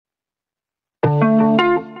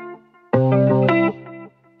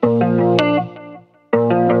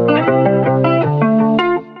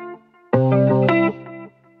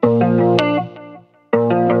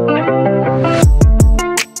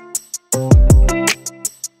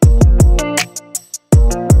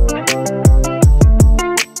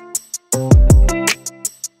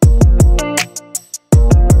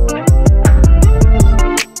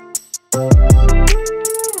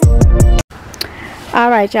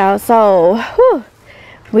right, y'all, so whew,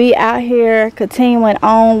 we out here continuing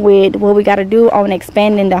on with what we got to do on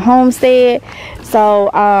expanding the homestead.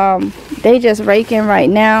 So they just raking right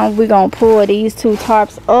now. We're gonna pull these 2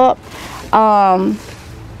 tarps up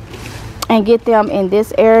and get them in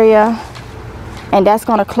this area, and that's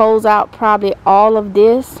gonna close out probably all of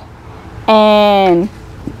this. And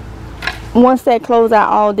once that close out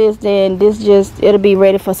all this, then it'll be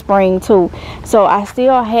ready for spring too. So I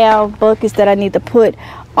still have buckets that I need to put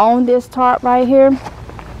on this tarp right here,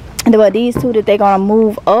 but these 2 that they're gonna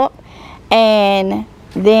move up, and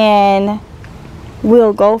then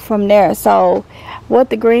we'll go from there. So what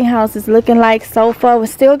the greenhouse is looking like so far, we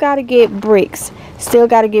still got to get bricks.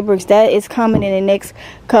 That is coming in the next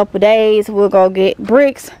couple days. We'll go get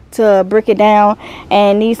bricks to brick it down,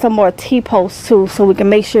 and need some more T-posts too, so we can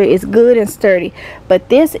make sure it's good and sturdy. But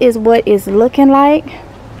this is what it's looking like.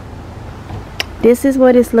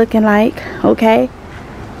 Okay,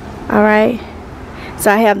 all right.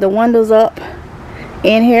 So I have the windows up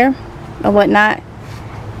in here or whatnot,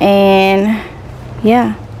 and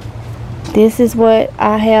yeah, this is what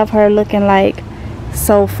I have her looking like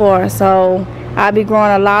so far. So I'll be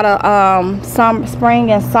growing a lot of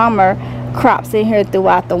spring and summer crops in here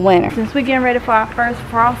throughout the winter. Since we're getting ready for our first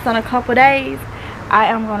frost in a couple days, I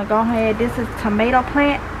am going to go ahead. This is tomato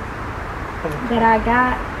plant that I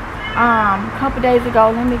got a couple days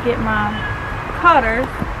ago. Let me get my cutters,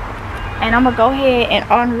 and I'm going to go ahead and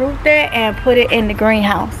unroot that and put it in the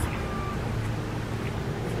greenhouse.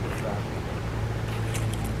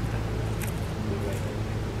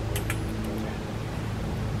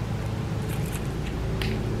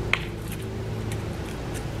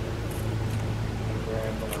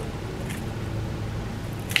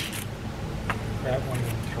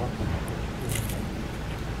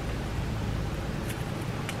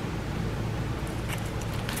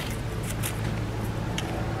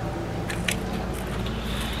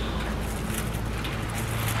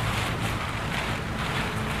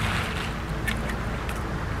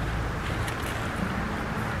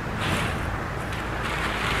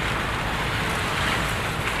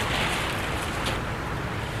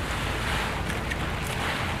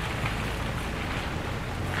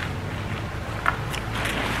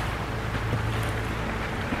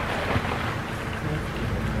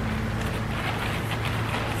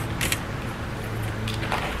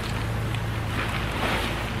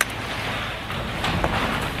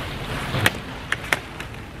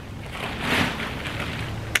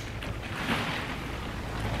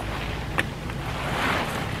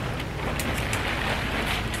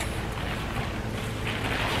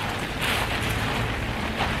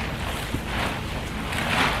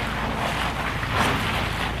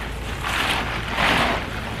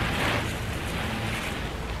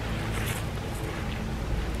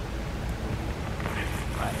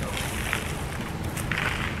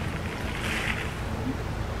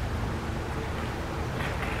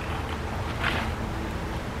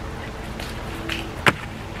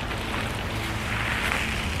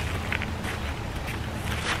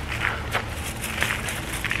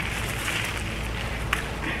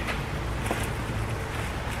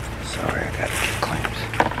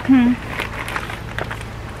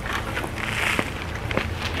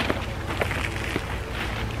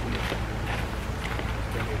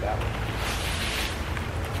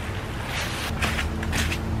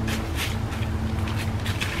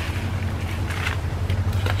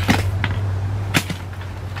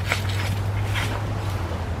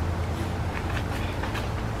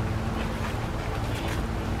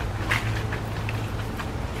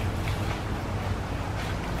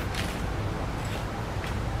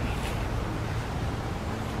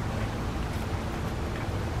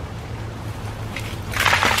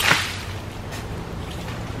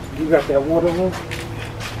 You got that water on?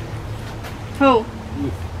 Who?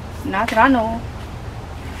 You. Not that I know.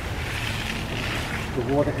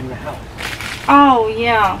 The water in the house. Oh,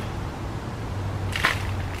 yeah.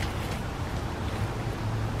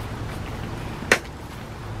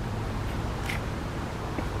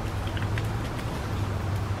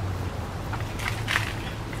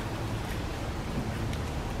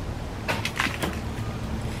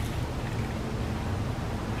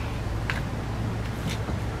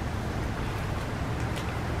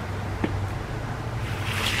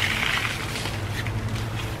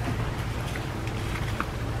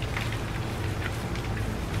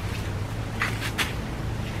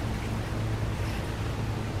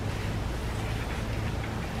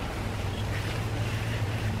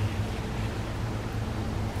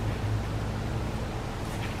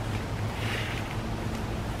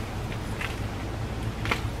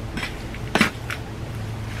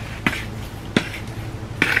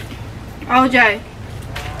 OJ,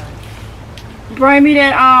 bring me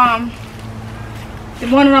that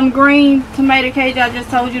one of them green tomato cages I just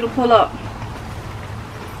told you to pull up.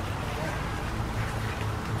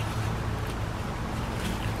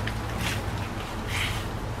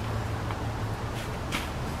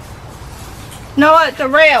 No, it's the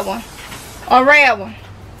red one. A red one.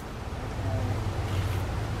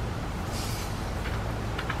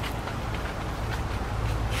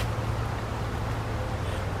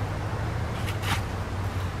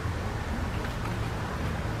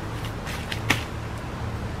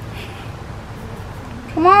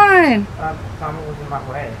 Come on. Tommy was in my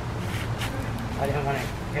way. I didn't want to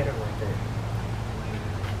hit it with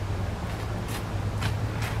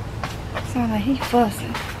it. Sound like he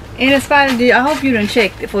fussing. And it's fine. I hope you done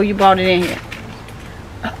checked it before you brought it in here.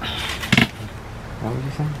 What was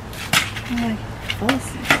you saying? I'm like,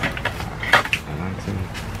 fussing.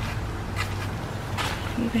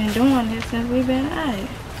 We've been doing this since we've been at it.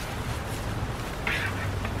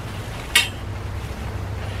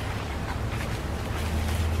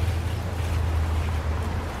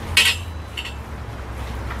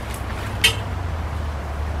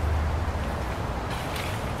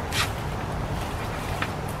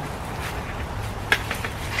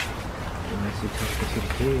 Unless you took it to the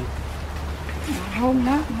kids. I hope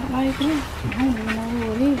not like this. I don't even know who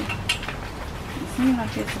it is. It seems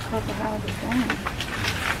like it's a couple houses down.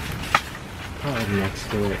 Probably next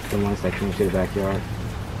to it, the ones that came to the backyard.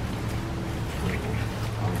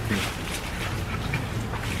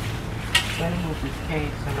 Let me move this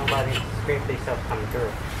cage so nobody scrape themselves coming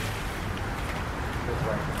through. Just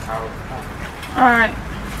like how it's coming. Alright.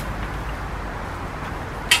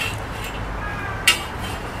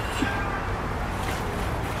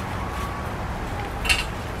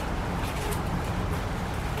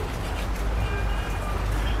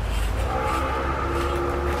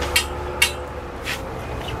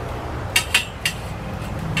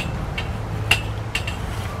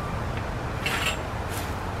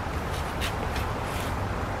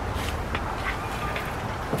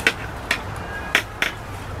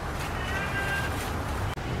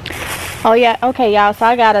 Oh yeah, okay y'all, so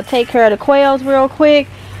I gotta take care of the quails real quick.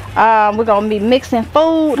 We're gonna be mixing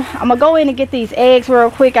food. I'm gonna go in and get these eggs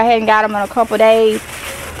real quick. I hadn't got them in a couple days.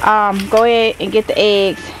 Go ahead and get the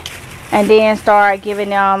eggs and then start giving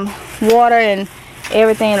them water and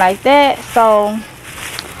everything like that. So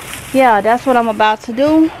yeah, that's what I'm about to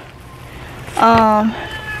do.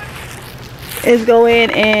 Is go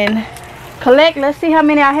in and collect. Let's see how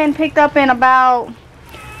many I hadn't picked up in about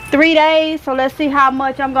 3 days. So let's see how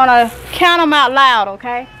much. I'm gonna count them out loud,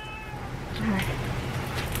 okay?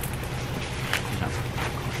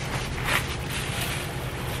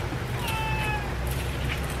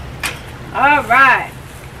 All right.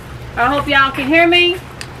 I hope y'all can hear me.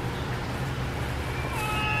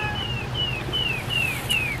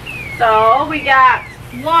 So we got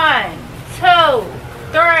 1, 2,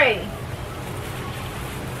 3,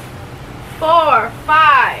 4,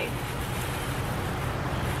 5.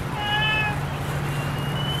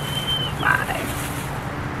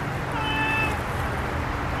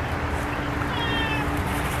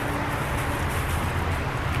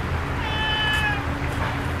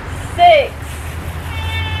 6,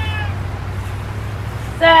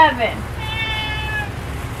 7,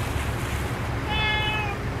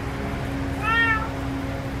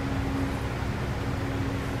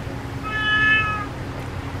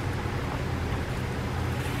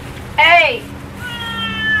 8,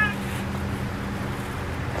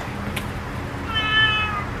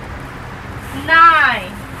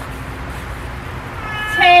 9,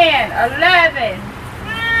 10, 11,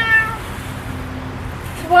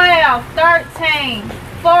 12, 13,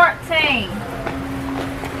 14,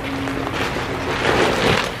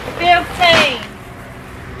 15,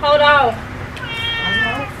 hold on,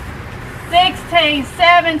 16,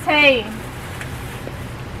 17,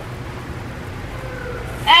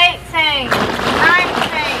 18, 19,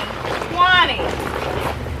 20,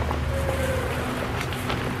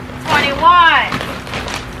 21,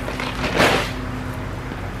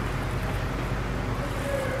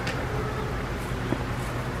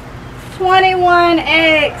 21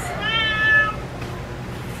 eggs.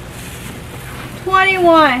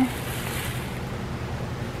 21.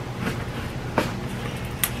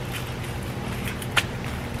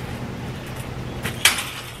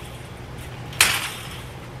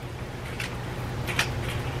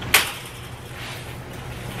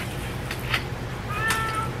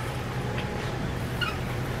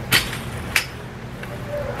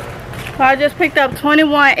 So I just picked up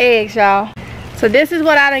 21 eggs, y'all. So this is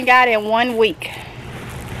what I done got in 1 week.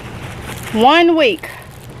 1 week.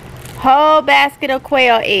 Whole basket of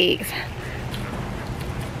quail eggs.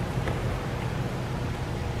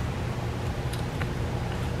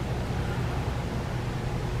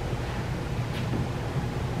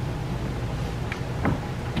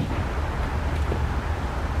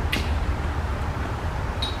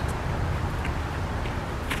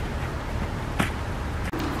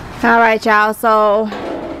 All right, y'all, so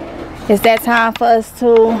it's that time for us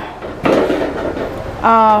to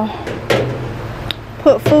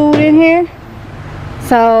put food in here.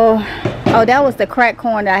 So, oh, that was the cracked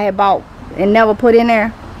corn that I had bought and never put in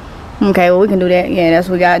there. Okay, well, we can do that. Yeah, that's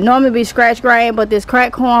what we got. Normally be scratch grain, but this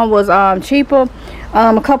cracked corn was cheaper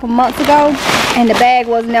a couple months ago, and the bag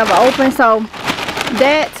was never open. So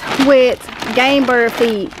that's with game bird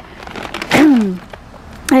feed.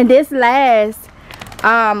 And this lasts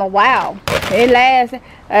a while. It lasts.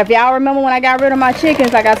 If y'all remember when I got rid of my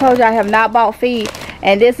chickens, like I told you, I have not bought feed,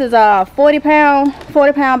 and this is a 40 pound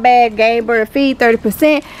bag game bird feed,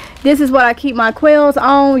 30%. This is what I keep my quails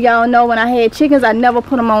on. Y'all know when I had chickens, I never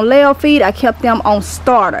put them on layer feed. I kept them on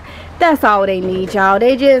starter. That's all they need, y'all.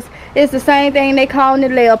 They just, it's the same thing they call in the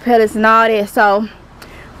layer pellets and all that. So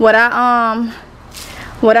what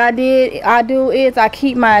I do is I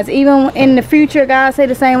keep mine. Even in the future, guys, say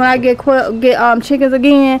the same when I get chickens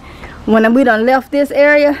again, when we done left this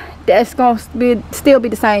area, that's gonna still be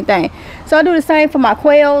the same thing. So I do the same for my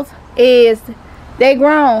quails. Is they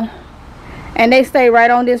grown and they stay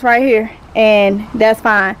right on this right here, and that's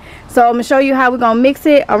fine. So I'm gonna show you how we're gonna mix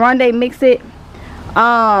it. Oronde mix it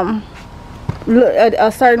a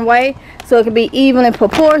certain way so it can be even in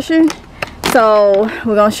proportion. So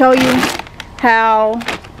we're gonna show you how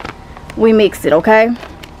we mix it, okay?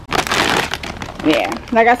 Yeah,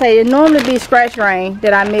 like I say, it normally be scratch grain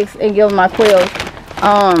that I mix and give my quails.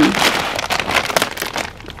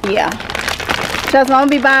 Yeah, just I'm gonna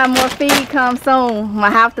be buying more feed come soon. I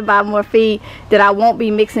have to buy more feed that I won't be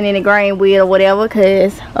mixing any grain with or whatever,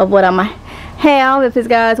 because of what I might have. If it's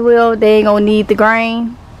God's will, they ain't gonna need the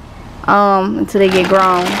grain until they get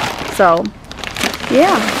grown. So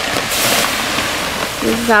yeah,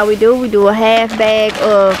 this is how we do. We do a half bag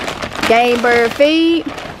of game bird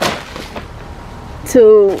feed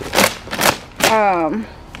to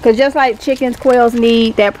because just like chickens, quails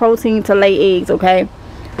need that protein to lay eggs, okay?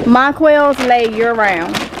 My quails lay year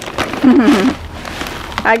round.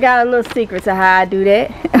 I got a little secret to how I do that.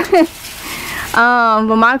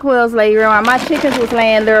 But my quails lay year round. My chickens was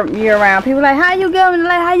laying year round. People like, how you get them to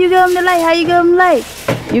lay? How you get them to lay? How you get them to lay?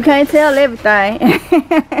 You can't tell everything.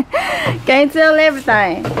 Can't tell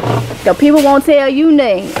everything. The people won't tell you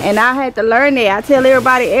nothing, and I had to learn that. I tell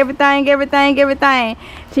everybody everything.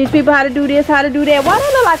 Teach people how to do this, how to do that. Why does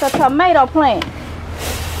it look like a tomato plant?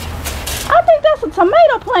 I think that's a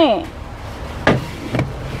tomato plant.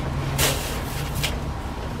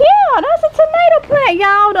 Yeah, that's a tomato plant.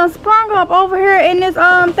 Y'all done sprung up over here in this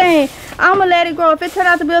thing. I'm gonna let it grow. If it turns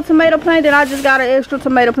out to be a tomato plant, then I just got an extra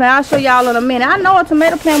tomato plant. I'll show y'all in a minute. I know a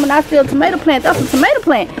tomato plant. When I see a tomato plant, that's a tomato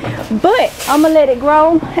plant. But I'm gonna let it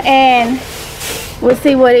grow and we'll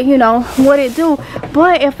see what it, what it do.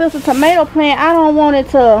 But if it's a tomato plant, I don't want it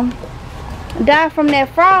to die from that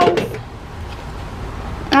frost.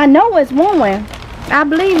 I know it's one. I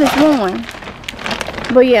believe it's one.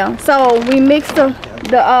 But yeah, so we mix the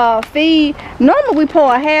feed. Normally we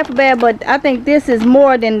pour a half a bag, but I think this is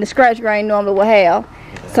more than the scratch grain normally will have.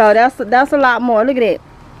 So that's a lot more. Look at it.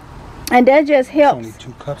 And that just helps. Only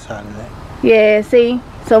 2 cups out of that. Yeah, see.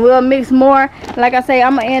 So we'll mix more. Like I say,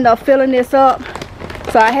 I'm gonna end up filling this up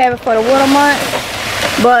so I have it for the winter months.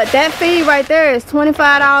 But that feed right there is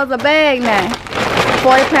 $25 a bag now.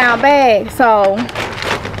 40-pound bag. So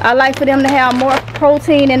I like for them to have more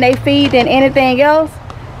protein in their feed than anything else.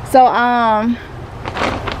 So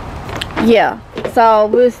yeah, so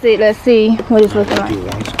we'll see. Let's see what it's looking like.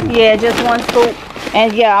 Yeah, just 1 scoop.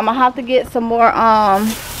 And yeah, I'm gonna have to get some more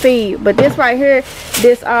feed. But this right here,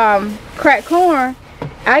 this cracked corn,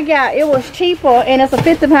 I got, it was cheaper, and it's a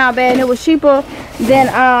 50-pound bag, and it was cheaper than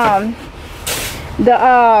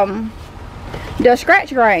the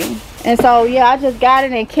scratch grain. And so yeah, I just got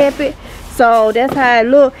it and kept it. So that's how it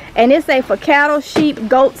look. And it say for cattle, sheep,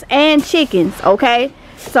 goats, and chickens, okay?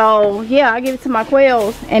 So yeah, I give it to my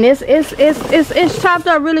quails, and it's chopped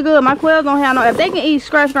up really good. My quails don't have no, if they can eat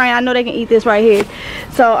scratch grain, I know they can eat this right here.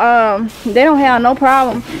 So they don't have no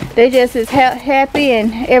problem. They just is happy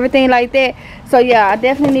and everything like that. So yeah, I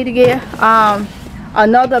definitely need to get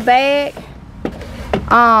another bag,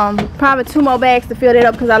 probably 2 more bags to fill it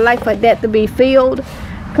up, because I like for that to be filled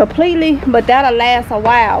completely, but that'll last a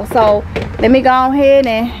while. So let me go ahead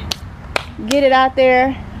and get it out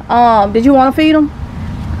there. Did you want to feed them?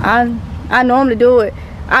 I normally do it.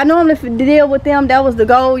 I normally deal with them. That was the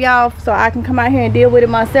goal, y'all, so I can come out here and deal with it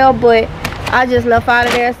myself, but I just left out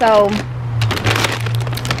of there. So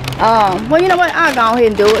well, you know what, I'll go ahead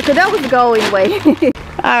and do it because that was the goal anyway.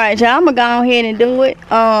 All right, y'all, I'm gonna go ahead and do it.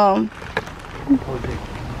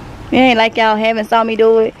 It ain't like y'all haven't saw me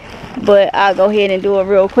do it, but I'll go ahead and do it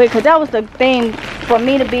real quick because that was the thing for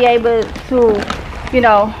me to be able to, you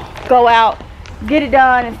know, go out, get it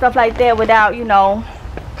done and stuff like that without, you know,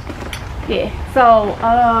 yeah. So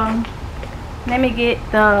let me get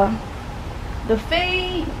the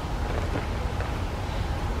feed.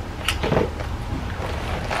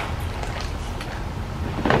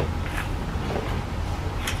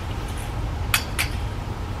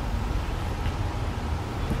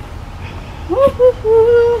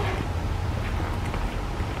 Woo-hoo-hoo.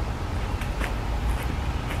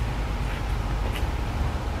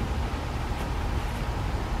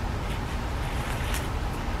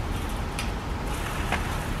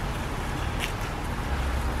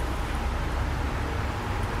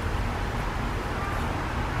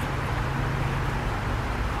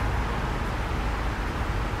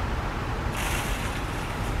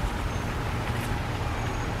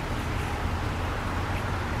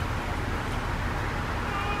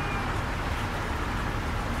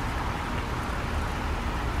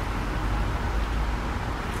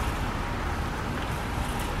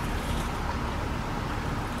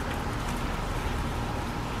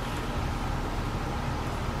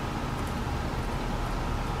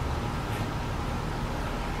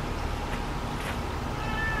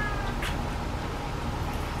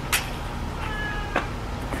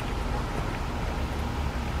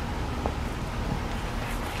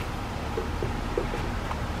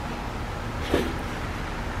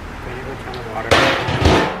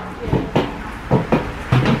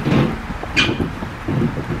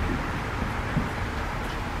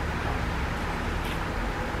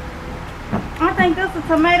 I think this is a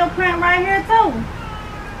tomato plant right here too.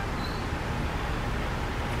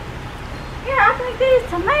 Yeah, I think these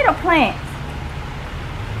tomato plants.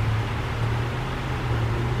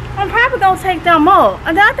 I'm probably gonna take them up.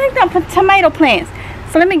 I think them tomato plants.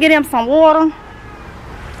 So let me get them some water.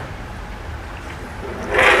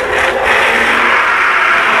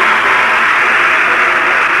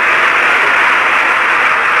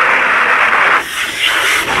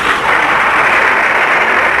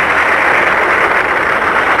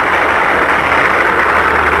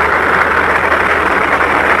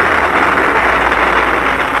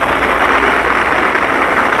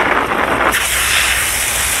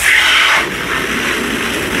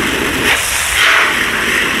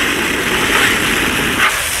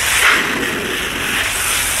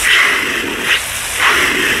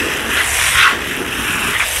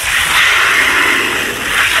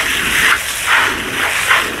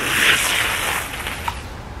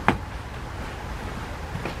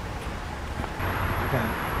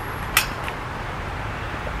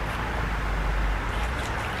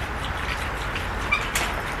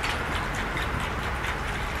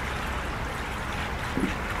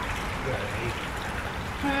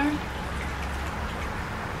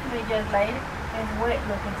 They just laid it. It's wet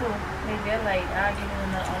looking too. They just laid. I'll get it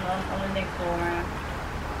on the next go around.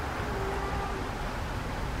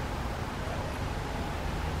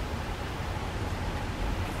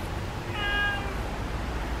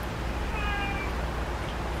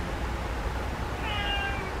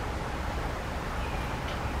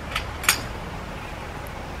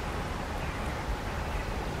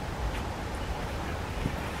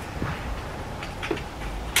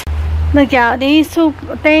 Look, y'all, these two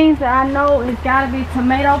things that I know it's gotta be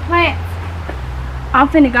tomato plants. I'm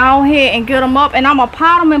finna go ahead and get them up, and I'm gonna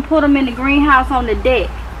pot them and put them in the greenhouse on the deck.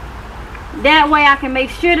 That way I can make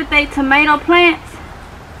sure that they tomato plants.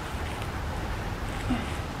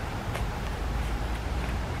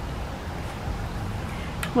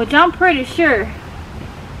 Which I'm pretty sure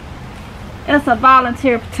it's a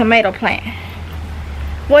volunteer tomato plant.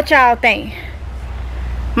 What y'all think?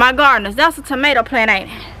 My gardeners, that's a tomato plant, ain't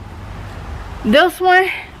it? This one,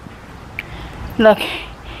 look,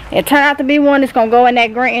 it turned out to be one that's gonna go in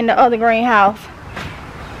that green, in the other greenhouse.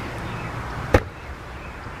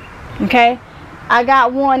 Okay, I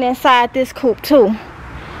got one inside this coop too.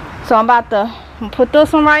 So I'm about to put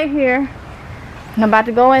this one right here, and I'm about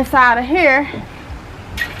to go inside of here.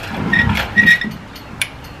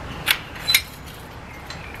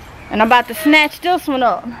 And I'm about to snatch this one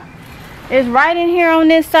up. It's right in here on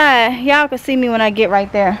this side. Y'all can see me when I get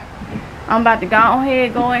right there. I'm about to go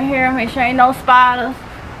ahead, go in here, make sure ain't no spiders.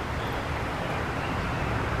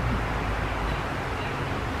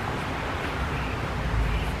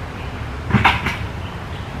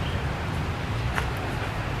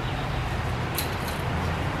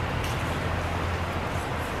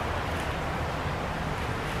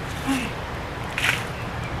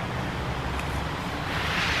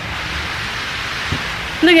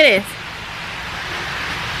 Look at this.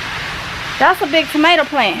 That's a big tomato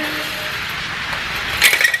plant.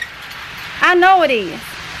 I know it is.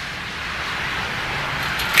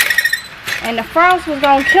 And the frost was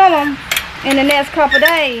gonna kill them in the next couple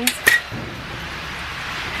days.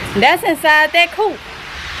 That's inside that coop.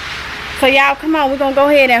 So y'all, come on, we're gonna go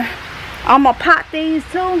ahead and I'm gonna pot these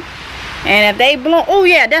too. And if they bloom, oh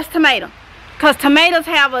yeah, that's tomato. Cause tomatoes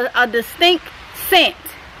have a distinct scent.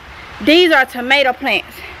 These are tomato plants.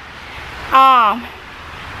 I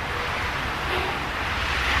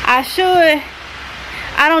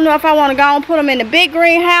don't know if I want to go and put them in the big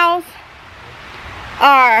greenhouse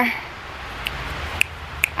or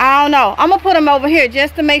I don't know. I'm gonna put them over here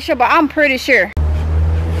just to make sure, but I'm pretty sure.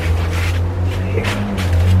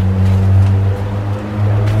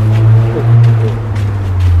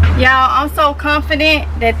 Y'all, I'm so confident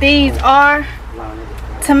that these are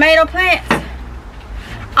tomato plants.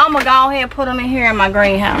 I'm gonna go ahead and put them in here in my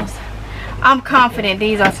greenhouse. I'm confident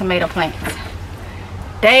these are tomato plants.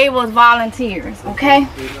 They was volunteers, okay?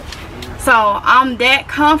 So I'm that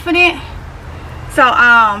confident. So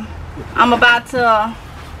I'm about to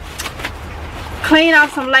clean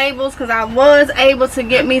off some labels because I was able to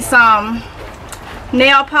get me some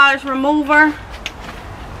nail polish remover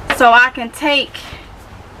so I can take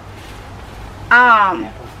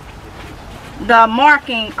the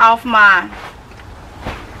marking off my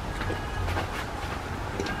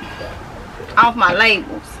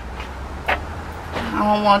labels. I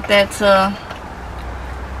don't want that to,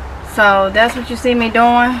 so that's what you see me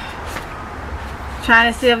doing,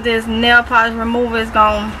 trying to see if this nail polish remover is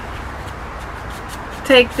gonna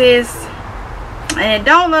take this, and it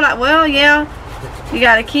don't look like, well, yeah, you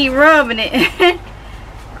gotta keep rubbing it.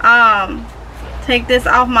 Take this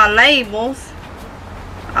off my labels.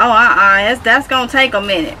 Oh, that's gonna take a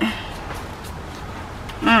minute.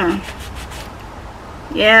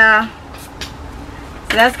 Yeah,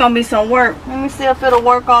 so that's gonna be some work. Let me see if it'll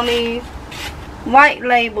work on these white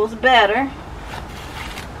labels better.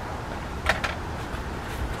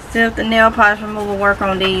 See if the nail polish remover will work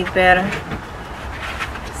on these better.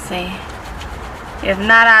 Let's see. If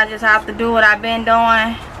not, I just have to do what I've been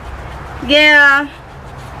doing. Yeah,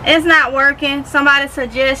 it's not working. Somebody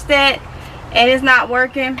suggested and it's not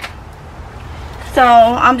working. So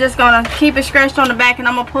I'm just gonna keep it scratched on the back and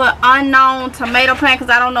I'm gonna put unknown tomato plant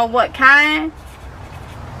because I don't know what kind.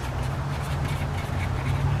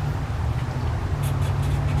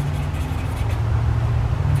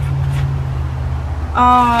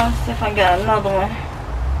 Let's see if I got another one.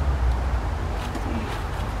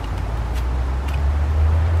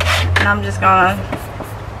 And I'm just gonna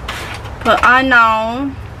put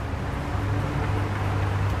unknown.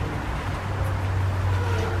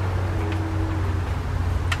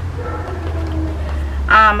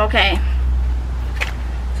 Okay.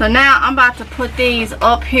 So now I'm about to put these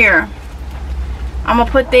up here. I'm gonna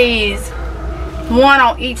put these one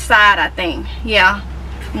on each side, I think. Yeah.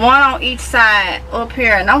 One on each side up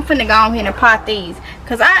here, and I'm finna go ahead and pot these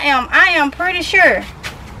because I am pretty sure,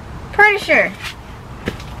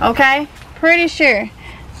 okay, pretty sure.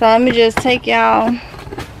 So let me just take y'all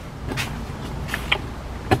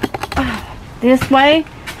this way,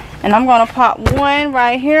 and I'm gonna pop one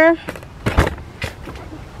right here.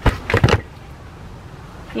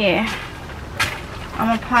 Yeah, I'm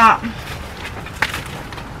gonna pop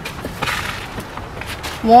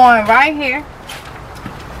one right here.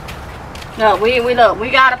 Look, we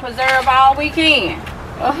gotta preserve all we can.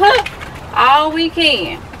 All we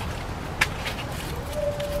can.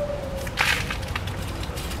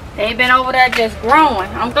 They've been over there just growing.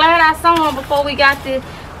 I'm glad I saw them before we got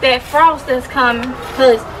that frost that's coming,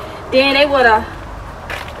 because then they would have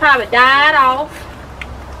probably died off,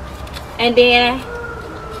 and then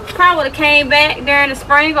probably would have came back during the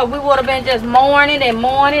spring, or we would have been just mourning and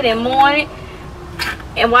mourning and mourning,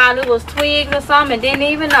 and while it was twigs or something and didn't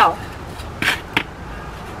even know.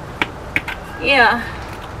 Yeah.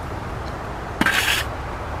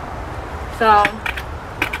 So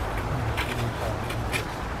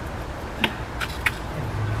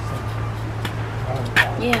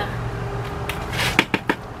yeah.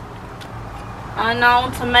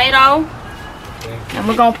 Unknown tomato. And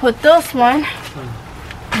we're gonna put this one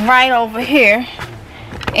right over here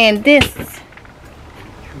in this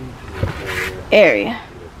area.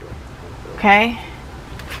 Okay.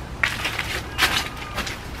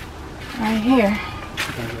 Right here.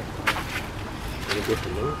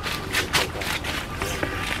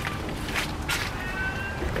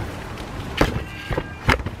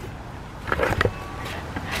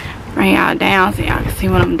 Bring y'all down so y'all can see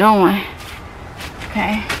what I'm doing.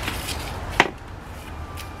 Okay.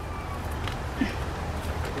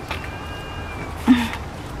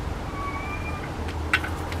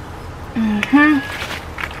 Go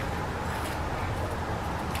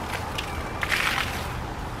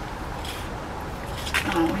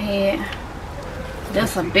ahead.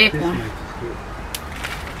 That's a big one.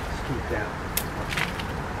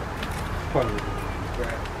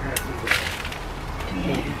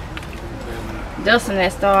 Just when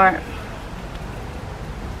that start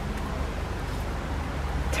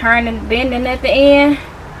turning, bending at the end,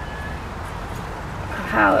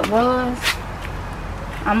 how it was,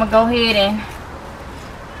 I'm gonna go ahead and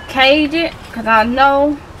cage it because I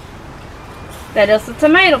know that it's a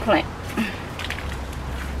tomato plant.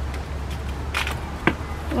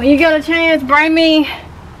 When you get a chance, bring me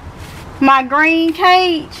my green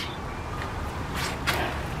cage.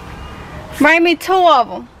 Bring me 2 of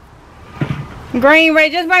them. Green,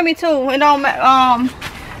 red, just bring me 2. It don't matter.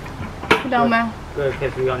 It don't matter. Good,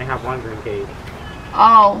 because we only have 1 green cage.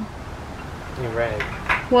 Oh. In red.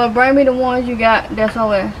 Well, bring me the ones you got that's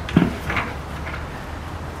over there.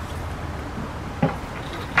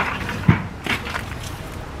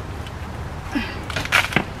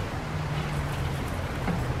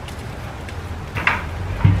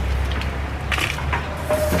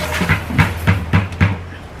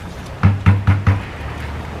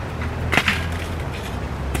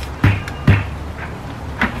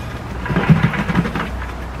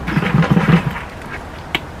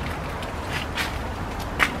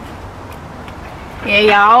 Yeah,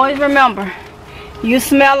 y'all always remember, you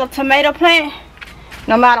smell a tomato plant,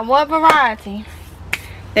 no matter what variety,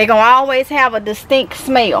 they're gonna always have a distinct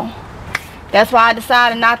smell. That's why I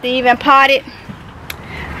decided not to even pot it,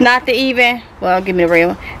 not to even, well, give me the real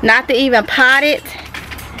one, not to even pot it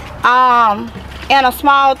in a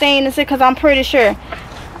small thing, because I'm pretty sure,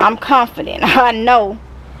 I'm confident, I know,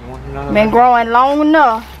 been growing long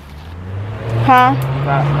enough. Huh? You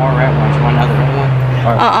got more red ones, one other red one?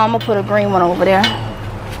 I'm gonna put a green one over there.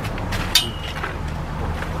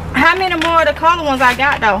 How many more of the color ones I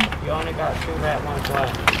got though? You only got 2 red ones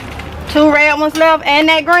left. 2 red ones left and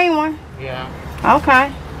that green one? Yeah.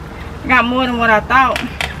 Okay. I got more than what I thought.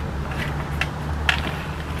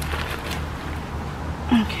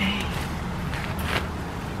 Okay.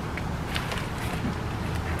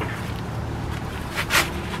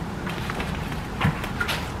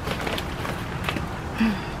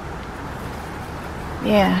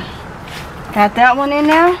 Yeah. Got that one in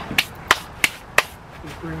there.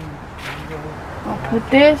 I'll put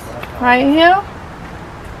this right here.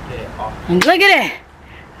 And look at that.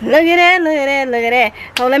 Look at that, look at that, look at that.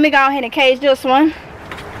 So let me go ahead and cage this one.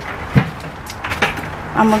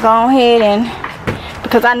 I'm gonna go ahead and,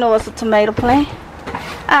 because I know it's a tomato plant.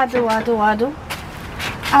 I do. I do. I do.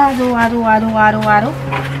 I do. I do. I do.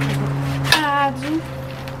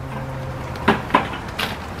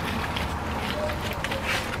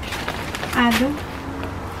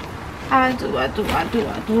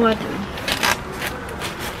 I do. I do.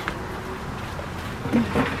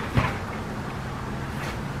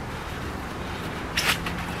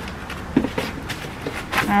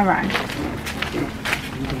 All right.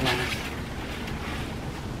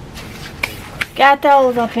 Got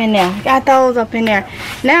those up in there. Got those up in there.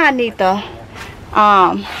 Now I need to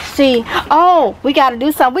see. Oh, we gotta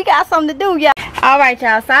do something. We got something to do, y'all. All right,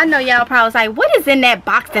 y'all. So I know y'all probably like, what is in that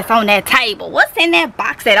box that's on that table? What's in that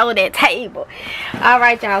box that's on that table? All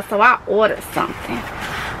right, y'all. So I ordered something.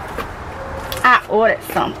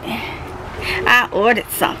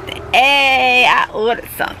 Hey, I ordered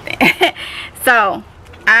something. So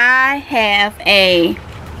I have a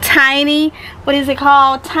tiny, what is it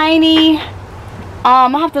called? Tiny, I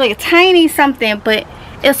have to look at tiny something, but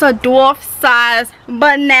it's a dwarf size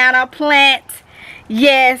banana plant.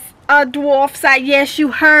 Yes, a dwarf size. Yes,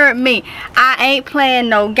 you heard me. I ain't playing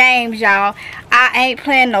no games, y'all. I ain't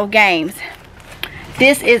playing no games.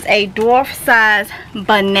 This is a dwarf size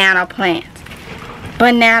banana plant.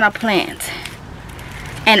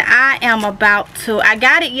 And I am about to, I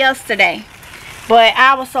got it yesterday, but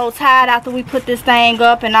I was so tired after we put this thing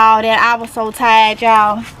up and all that. I was so tired,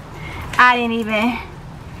 y'all. I didn't even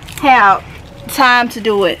have time to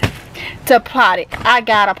do it, to pot it. I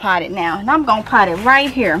gotta pot it now, and I'm gonna pot it right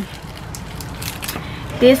here.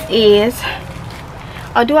 This is,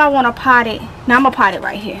 or do I want to pot it? No, I'm gonna pot it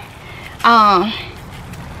right here.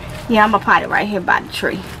 Yeah, I'm gonna pot it right here by the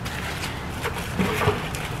tree.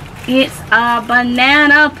 It's a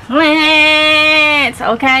banana plant.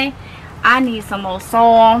 Okay, I need some more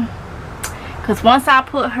soil, because once I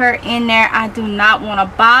put her in there, I do not want to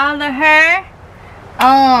bother her.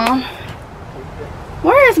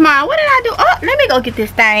 Where is mine? What did I do? Oh, let me go get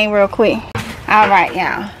this thing real quick. All right,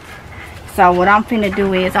 y'all. So what I'm finna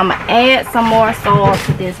do is I'm gonna add some more soil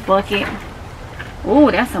to this bucket.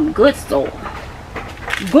 Oh, that's some good soil.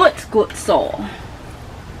 Good soil.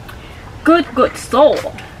 Good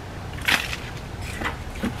soil.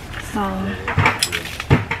 So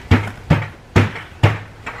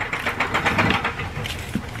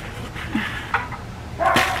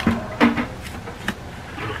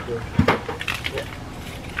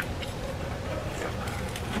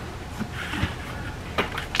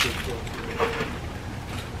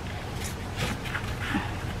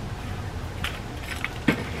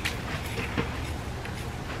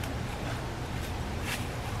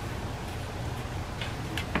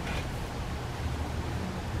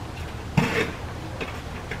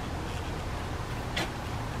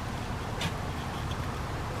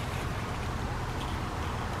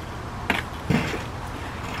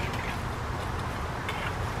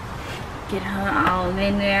get her all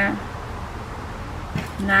in there.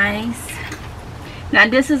 Nice. Now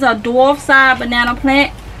this is a dwarf side banana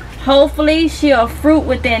plant. Hopefully she'll fruit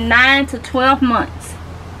within 9 to 12 months.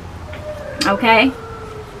 Okay.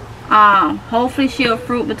 Hopefully she'll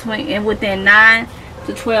fruit within 9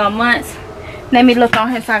 to 12 months. Let me look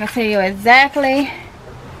on here so I can tell you exactly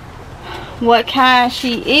what kind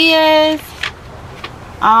she is.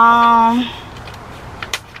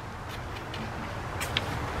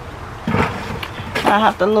 I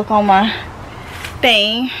have to look on my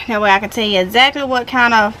thing, that way I can tell you exactly what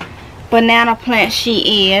kind of banana plant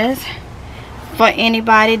she is, for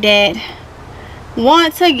anybody that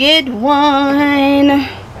wants to get one.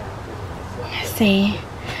 Let's see.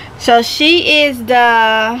 So she is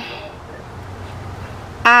the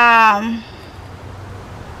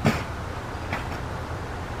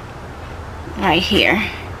right here.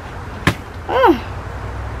 Oh.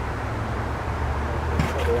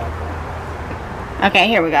 Okay,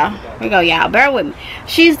 here we go. Here we go, y'all. Bear with me.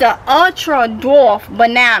 She's the ultra dwarf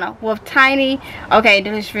banana with tiny. Okay,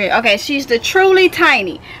 okay, she's the truly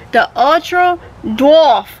tiny. The ultra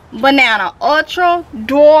dwarf banana. Ultra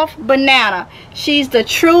dwarf banana. She's the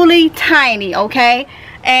truly tiny, okay?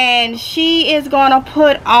 And she is gonna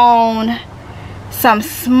put on some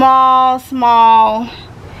small.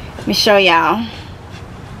 Let me show y'all.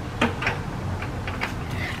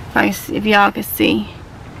 If y'all can see.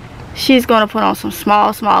 She's gonna put on some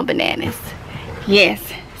small bananas. Yes,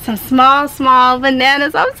 some small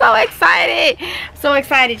bananas. I'm so excited. So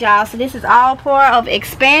excited, y'all. So this is all part of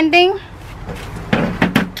expanding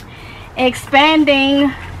the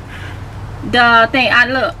thing.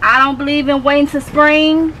 I don't believe in waiting to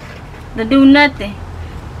spring to do nothing.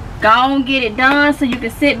 Go on, get it done so you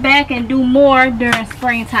can sit back and do more during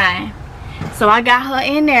springtime. So I got her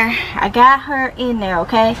in there.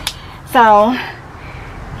 Okay, so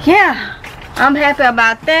yeah, I'm happy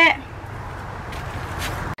about that.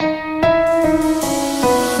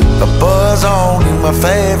 The buzz on in my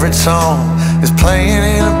favorite song is playing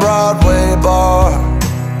in a Broadway bar.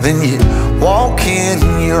 Then you walk in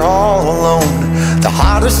and you're all alone, the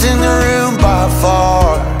hottest in the room by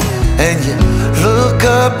far. And you look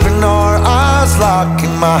up and our eyes lock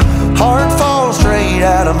and my heart falls straight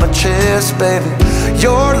out of my chest, baby.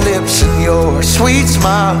 Your lips and your sweet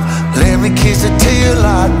smile, let me kiss it till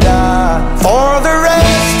I die. For the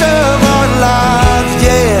rest of our lives,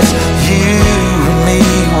 yes, you and me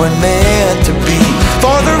were meant to be.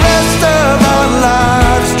 For the rest of our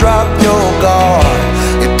lives, drop your guard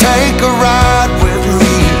and take a ride with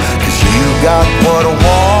me, 'cause you got what I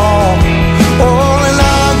want, oh, and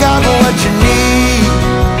I got what you need.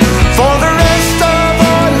 For the rest of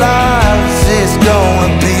our lives, it's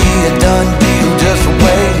gonna be a done deal, just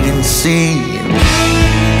wait and see.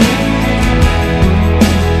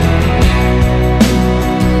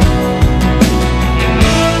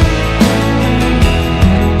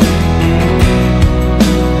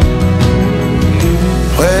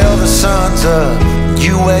 Well, the sun's up,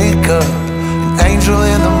 you wake up, an angel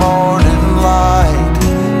in the morning light.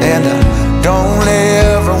 And I don't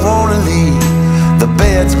ever wanna leave, the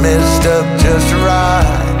bed's messed up just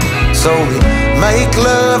right. So we make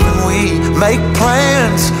love and we make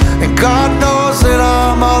plans, and God knows that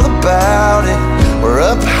I'm all about it. We're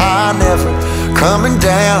up high, never coming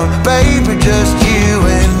down, baby, just you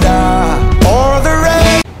and I. Or the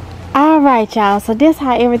rain. Alright, y'all, so this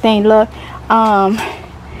how everything look.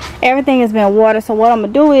 Everything has been watered, so what I'm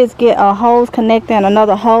gonna do is get a hose connector and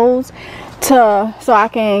another hose so I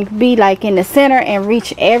can be like in the center and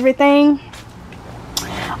reach everything.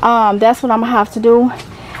 That's what I'm gonna have to do.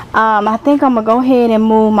 I think I'm gonna go ahead and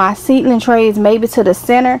move my seedling trays maybe to the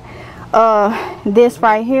center. This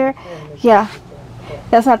right here, yeah,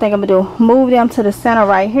 that's what I think I'm gonna do. Move them to the center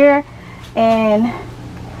right here, and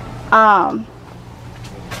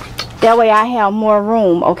that way I have more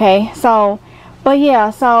room. Okay, so But yeah,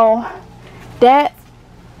 so that's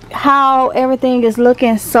how everything is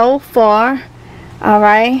looking so far. All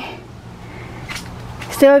right,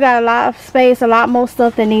 still got a lot of space, a lot more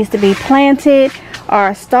stuff that needs to be planted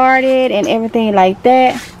or started and everything like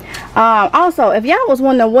that. Also, if y'all was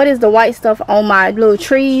wondering what is the white stuff on my little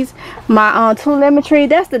trees, my 2 lemon tree,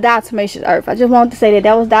 that's the diatomaceous earth. I just wanted to say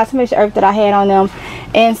that was diatomaceous earth that I had on them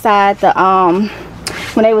inside the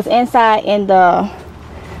when they was inside in the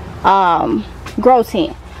grow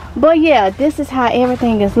tent. But yeah, this is how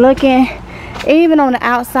everything is looking. Even on the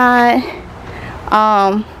outside,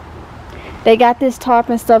 they got this tarp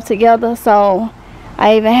and stuff together. So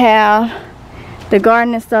I even have the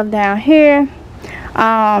gardening stuff down here.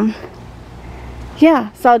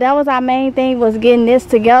 Yeah, so that was our main thing, was getting this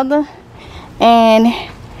together, and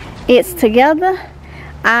it's together.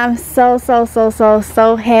 I'm so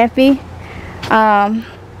happy.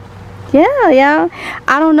 Yeah, y'all,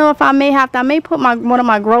 I don't know if I may put one of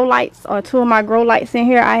my grow lights or 2 of my grow lights in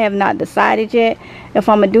here. I have not decided yet if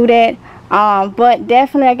I'm gonna do that. But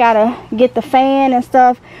definitely I gotta get the fan and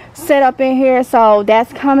stuff set up in here, so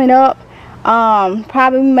that's coming up.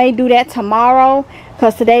 Probably may do that tomorrow,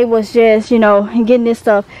 because today was just, you know, getting this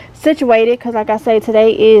stuff situated, because like I say,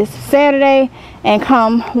 today is Saturday, and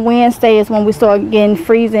come Wednesday is when we start getting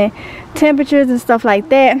freezing temperatures and stuff like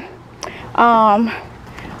that.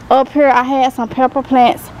 Up here I had some pepper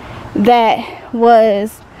plants that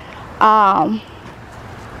was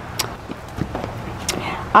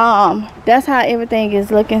that's how everything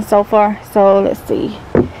is looking so far. So let's see.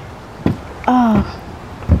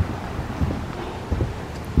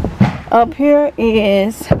 Up here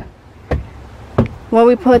is where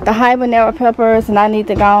we put the habanero peppers, and I need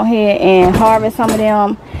to go ahead and harvest some of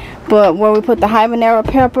them. But where we put the habanero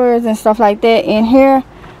peppers and stuff like that in here,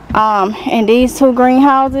 in these 2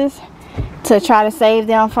 greenhouses, to try to save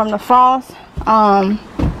them from the frost or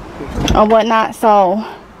whatnot. So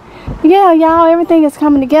yeah, y'all, everything is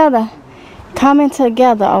coming together,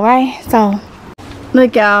 all right. So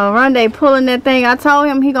look, y'all, Ronde pulling that thing. I told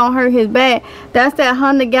him he gonna hurt his back. That's that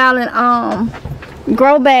 100-gallon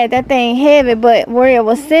grow bag. That thing heavy, but where it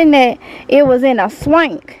was sitting at, it was in a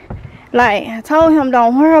swank. Like, I told him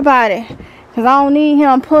don't worry about it, because I don't need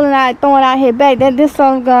him pulling out, throwing out his back. This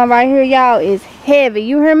sun gun right here, y'all, is heavy.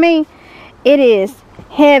 You hear me? It is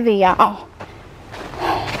heavy, y'all.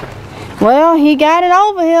 Well, he got it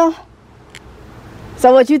over here.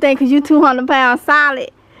 So what you think, because you 200 pounds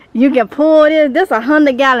solid, you can pull this? This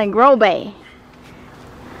 100-gallon grow bag.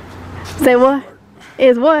 Say what?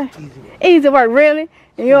 Is what? Easy work, really?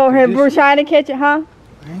 And you over here trying to catch it, huh?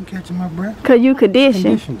 I ain't catching my breath. Because you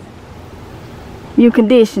conditioned. You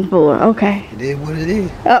conditioned for it, okay. It is what it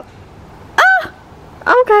is.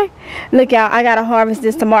 Okay. Look, y'all, I got to harvest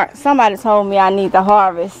this tomorrow. Somebody told me I need to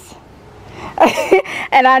harvest.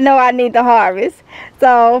 And I know I need to harvest.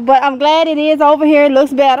 So, but I'm glad it is over here. It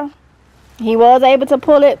looks better. He was able to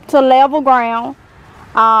pull it to level ground.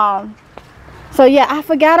 So yeah, I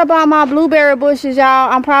forgot about my blueberry bushes, y'all.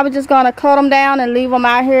 I'm probably just gonna cut them down and leave them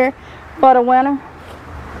out here for the winter,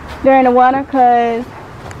 during the winter, because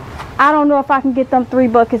I don't know if I can get them 3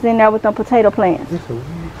 buckets in there with them potato plants. That's a weed.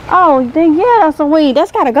 Oh, then yeah, that's a weed.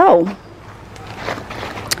 That's gotta go.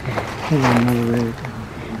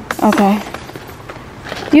 Okay.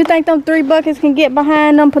 You think them 3 buckets can get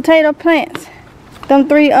behind them potato plants? Them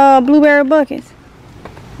 3 blueberry buckets?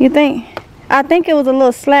 You think? I think it was a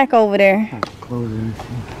little slack over there. Look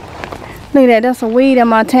at that. That's a weed in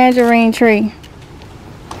my tangerine tree.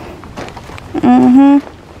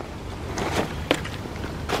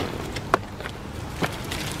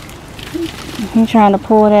 I'm trying to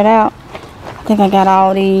pull that out. I think I got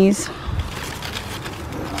all these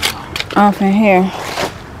off in here.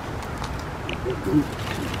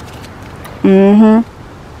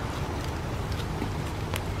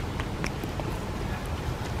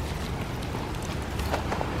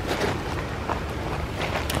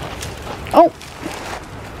 Oh,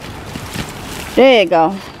 there you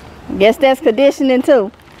go. Guess that's conditioning too.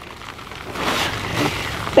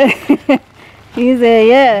 He said,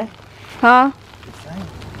 yeah. Huh?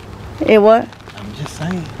 It what? I'm just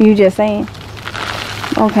saying. You just saying.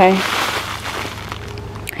 Okay.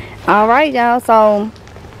 Alright, y'all. So,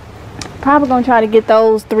 probably gonna try to get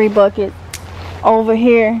those 3 buckets over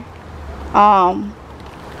here.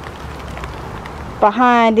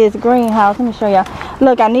 Behind this greenhouse. Let me show y'all.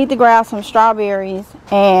 Look, I need to grab some strawberries.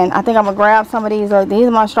 And I think I'm gonna grab some of these. Look, these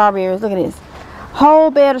are my strawberries. Look at this. Whole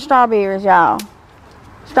bed of strawberries, y'all.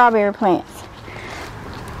 Strawberry plants.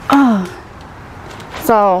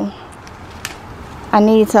 So I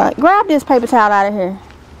need to grab this paper towel out of here.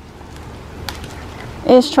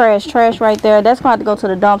 It's trash right there. That's gonna have to go to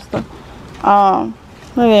the dumpster.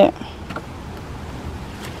 Look at it.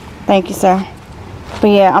 Thank you, sir. But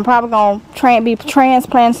yeah, I'm probably gonna be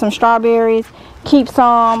transplanting some strawberries, keep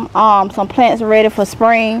some plants ready for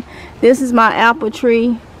spring. This is my apple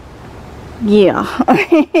tree. Yeah.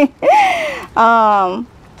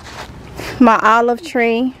 My olive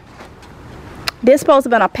tree. This supposed to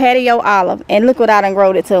have been a patio olive, and look what I done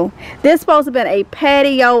growed it to. This supposed to have been a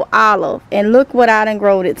patio olive, and look what I done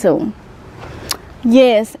growed it to.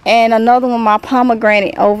 Yes, and another one, my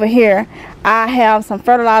pomegranate over here. I have some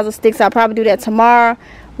fertilizer sticks. I'll probably do that tomorrow,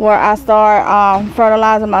 where I start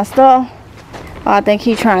fertilizing my stuff. I think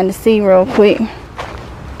he's trying to see real quick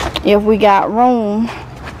if we got room.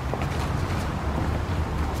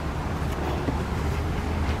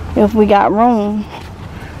 If we got room.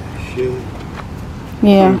 Should.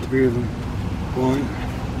 Yeah. 3 of them.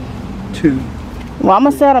 1, 2. Well, I'm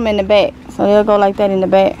gonna set them in the back, so they'll go like that in the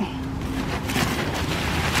back.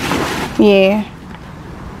 Yeah.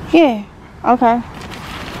 Yeah. Okay.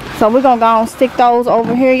 So we're gonna go and stick those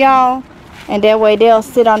over here, y'all, and that way they'll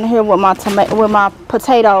sit under here with my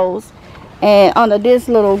potatoes, and under this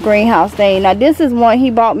little greenhouse thing. Now this is one he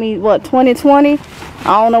bought me, what, 2020? I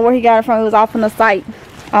don't know where he got it from. It was off on the site.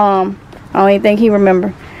 I don't even think he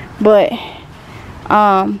remember, but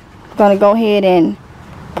gonna go ahead and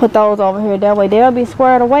put those over here. That way they'll be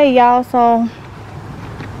squared away, y'all. So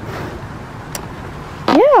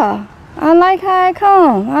yeah, I like how it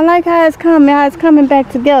come. I like how it's coming. How it's coming back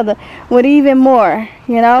together with even more,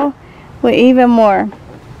 you know, with even more.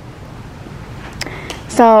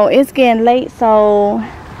 So it's getting late. So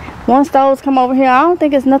once those come over here, I don't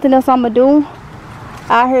think it's nothing else I'm gonna do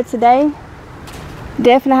out here today.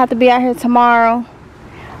 Definitely have to be out here tomorrow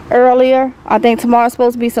earlier. I think tomorrow's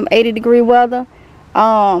supposed to be some 80-degree weather.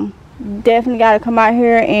 Definitely got to come out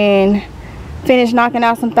here and finish knocking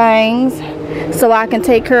out some things so I can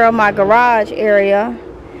take care of my garage area,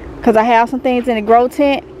 because I have some things in the grow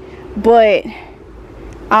tent, but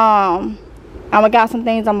I got some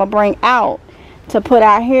things I'm gonna bring out to put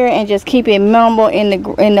out here and just keep it minimal in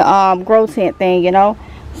the grow tent thing, you know.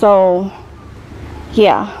 So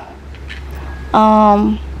yeah.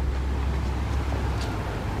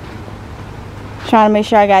 Trying to make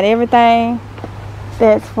sure I got everything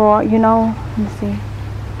that's for, you know. Let me see.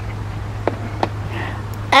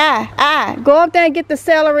 Go up there and get the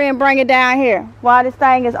celery and bring it down here while this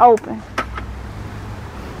thing is open.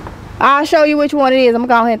 I'll show you which one it is. I'm gonna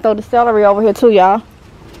go ahead and throw the celery over here too, y'all.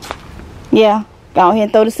 Yeah, go ahead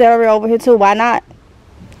and throw the celery over here too. Why not?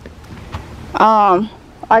 I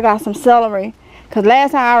got some celery, because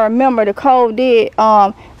last time I remember the cold did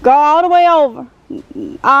go all the way over.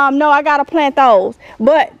 No, I gotta plant those,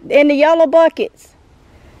 but in the yellow buckets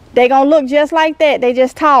they gonna look just like that. They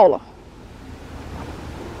just taller.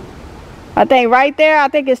 I think right there, I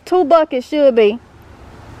think it's 2 buckets should be.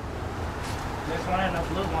 This one and the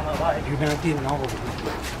blue one alike. You're not getting all of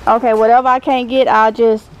them. Okay, whatever I can't get, I'll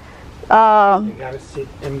just You gotta sit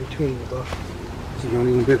in between the buckets. So you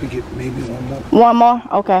only gonna be able to get maybe 1 more. 1 more.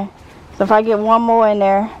 Okay, so if I get 1 more in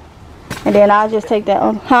there, and then I'll just take that.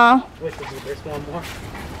 Huh? Which would be this 1 more?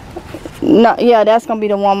 No, yeah, that's gonna be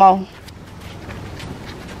the 1 more.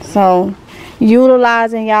 So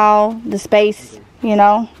utilizing, y'all, the space, you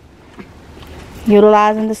know,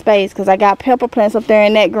 utilizing the space, because I got pepper plants up there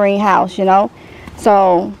in that greenhouse, you know.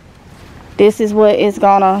 So this is what it's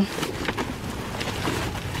gonna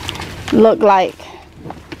look like.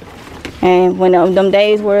 And when them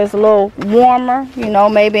days where it's a little warmer, you know,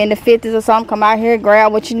 maybe in the 50s or something, come out here,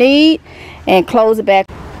 grab what you need and close it back.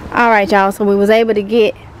 All right, y'all, so we was able to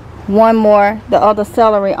get 1 more, the other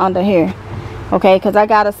celery under here. Okay, because I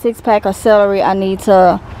got a 6-pack of celery. I need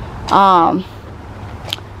to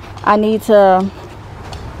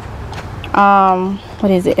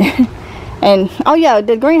what is it? And oh yeah,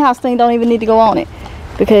 the greenhouse thing don't even need to go on it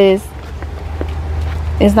because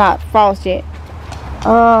it's not frost yet.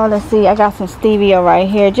 Let's see, I got some stevia right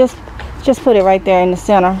here. Just put it right there in the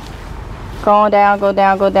center. Going down, go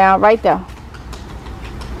down, go down, right there.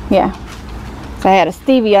 Yeah. So I had a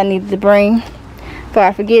stevia I needed to bring before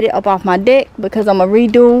I forget it up off my deck, because I'm gonna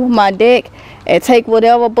redo my deck and take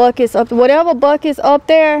whatever buckets up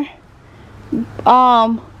there.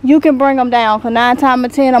 You can bring them down, because 9 times out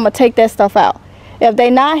of 10 I'm gonna take that stuff out. If they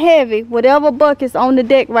not heavy, whatever buckets on the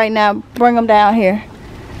deck right now, bring them down here.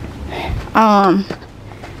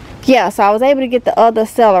 Yeah, so I was able to get the other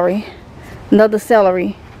celery, another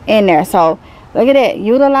celery in there. So look at that,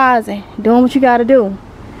 utilizing, doing what you got to do,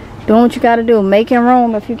 making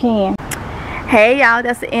room if you can. Hey y'all,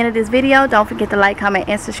 that's the end of this video. Don't forget to like, comment,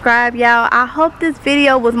 and subscribe, y'all. I hope this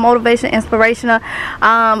video was motivational, inspirational,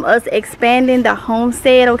 us expanding the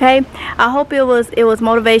homestead. Okay, I hope it was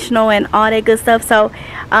motivational and all that good stuff. So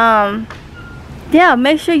yeah,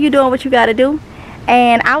 make sure you're doing what you got to do,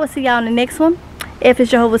 and I will see y'all in the next one. If it's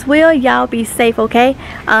Jehovah's will, y'all be safe. Okay,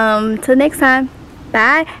 till next time,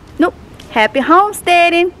 bye. Nope, happy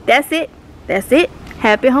homesteading. That's it,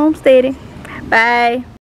 happy homesteading. Bye.